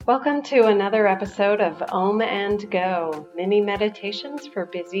Welcome to another episode of Om and Go, mini meditations for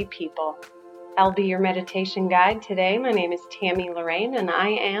busy people. I'll be your meditation guide today. My name is Tammy Lorraine, and I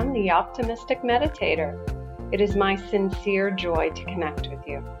am the Optimistic Meditator. It is my sincere joy to connect with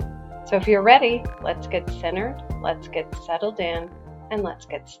you. So if you're ready, let's get centered, let's get settled in, and let's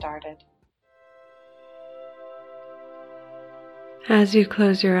get started. As you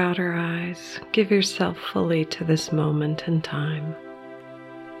close your outer eyes, give yourself fully to this moment in time.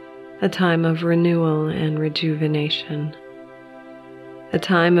 A time of renewal and rejuvenation. A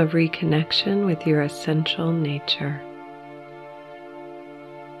time of reconnection with your essential nature.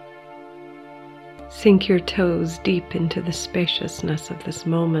 Sink your toes deep into the spaciousness of this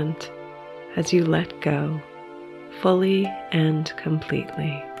moment as you let go, fully and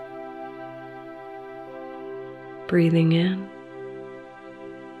completely. Breathing in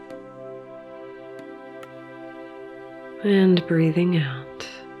and breathing out.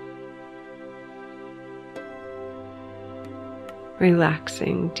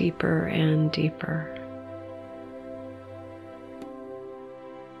 Relaxing deeper and deeper.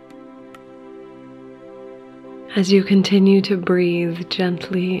 As you continue to breathe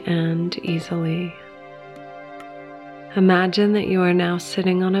gently and easily, imagine that you are now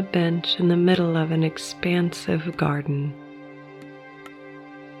sitting on a bench in the middle of an expansive garden.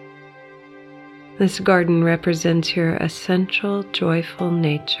 This garden represents your essential, joyful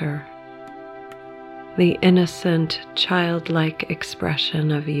nature. The innocent, childlike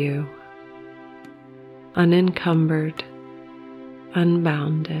expression of you, unencumbered,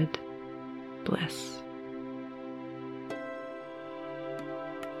 unbounded bliss.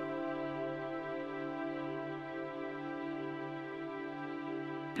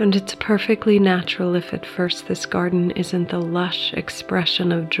 And it's perfectly natural if at first this garden isn't the lush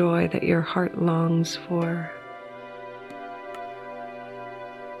expression of joy that your heart longs for.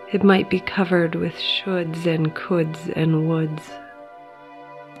 It might be covered with shoulds and coulds and woulds.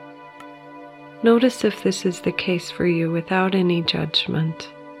 Notice if this is the case for you without any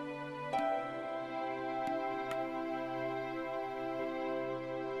judgment.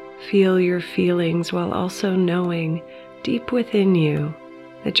 Feel your feelings while also knowing deep within you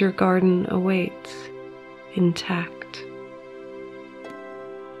that your garden awaits intact.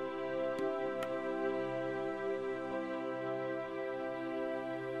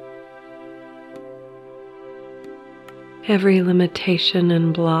 Every limitation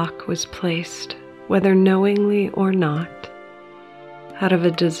and block was placed, whether knowingly or not, out of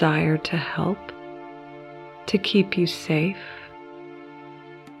a desire to help, to keep you safe,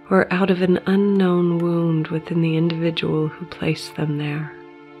 or out of an unknown wound within the individual who placed them there.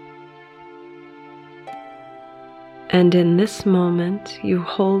 And in this moment, you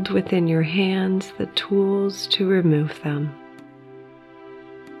hold within your hands the tools to remove them.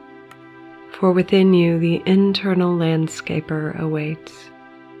 For within you the internal landscaper awaits,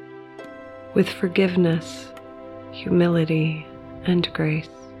 with forgiveness, humility, and grace,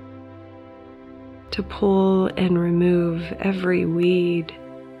 to pull and remove every weed,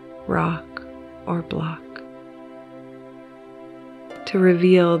 rock, or block, to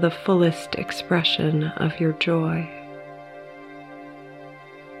reveal the fullest expression of your joy.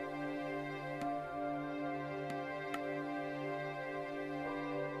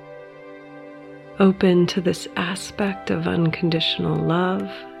 Open to this aspect of unconditional love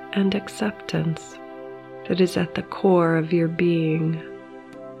and acceptance that is at the core of your being,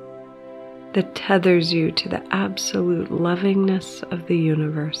 that tethers you to the absolute lovingness of the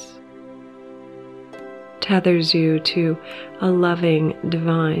universe, tethers you to a loving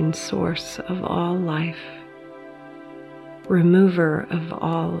divine source of all life, remover of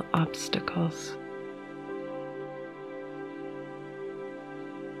all obstacles.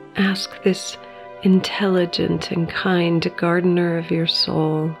 Ask this intelligent and kind gardener of your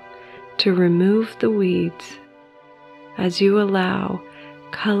soul to remove the weeds as you allow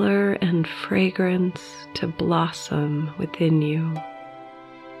color and fragrance to blossom within you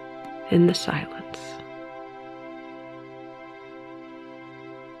in the silence.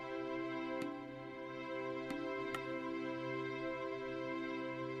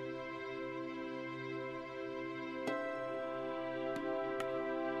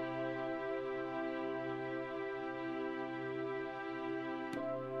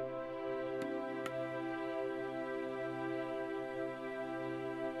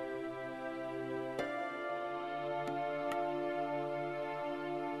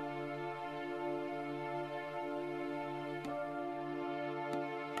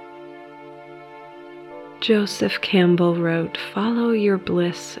 Joseph Campbell wrote, "Follow your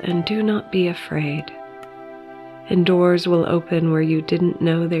bliss and do not be afraid. and doors will open where you didn't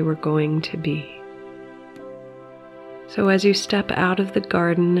know they were going to be. So as you step out of the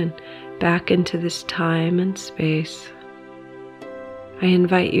garden and back into this time and space, I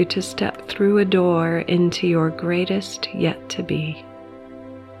invite you to step through a door into your greatest yet to be,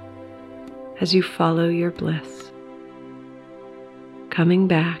 as you follow your bliss, coming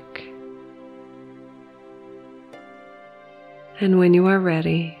back. And when you are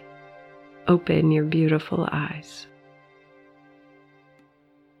ready, open your beautiful eyes.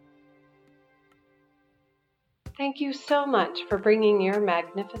 Thank you so much for bringing your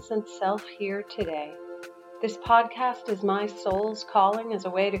magnificent self here today. This podcast is my soul's calling as a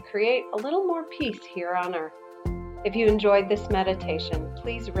way to create a little more peace here on earth. If you enjoyed this meditation,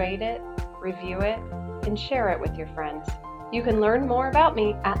 please rate it, review it, and share it with your friends. You can learn more about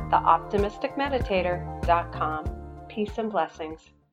me at theoptimisticmeditator.com. Peace and blessings.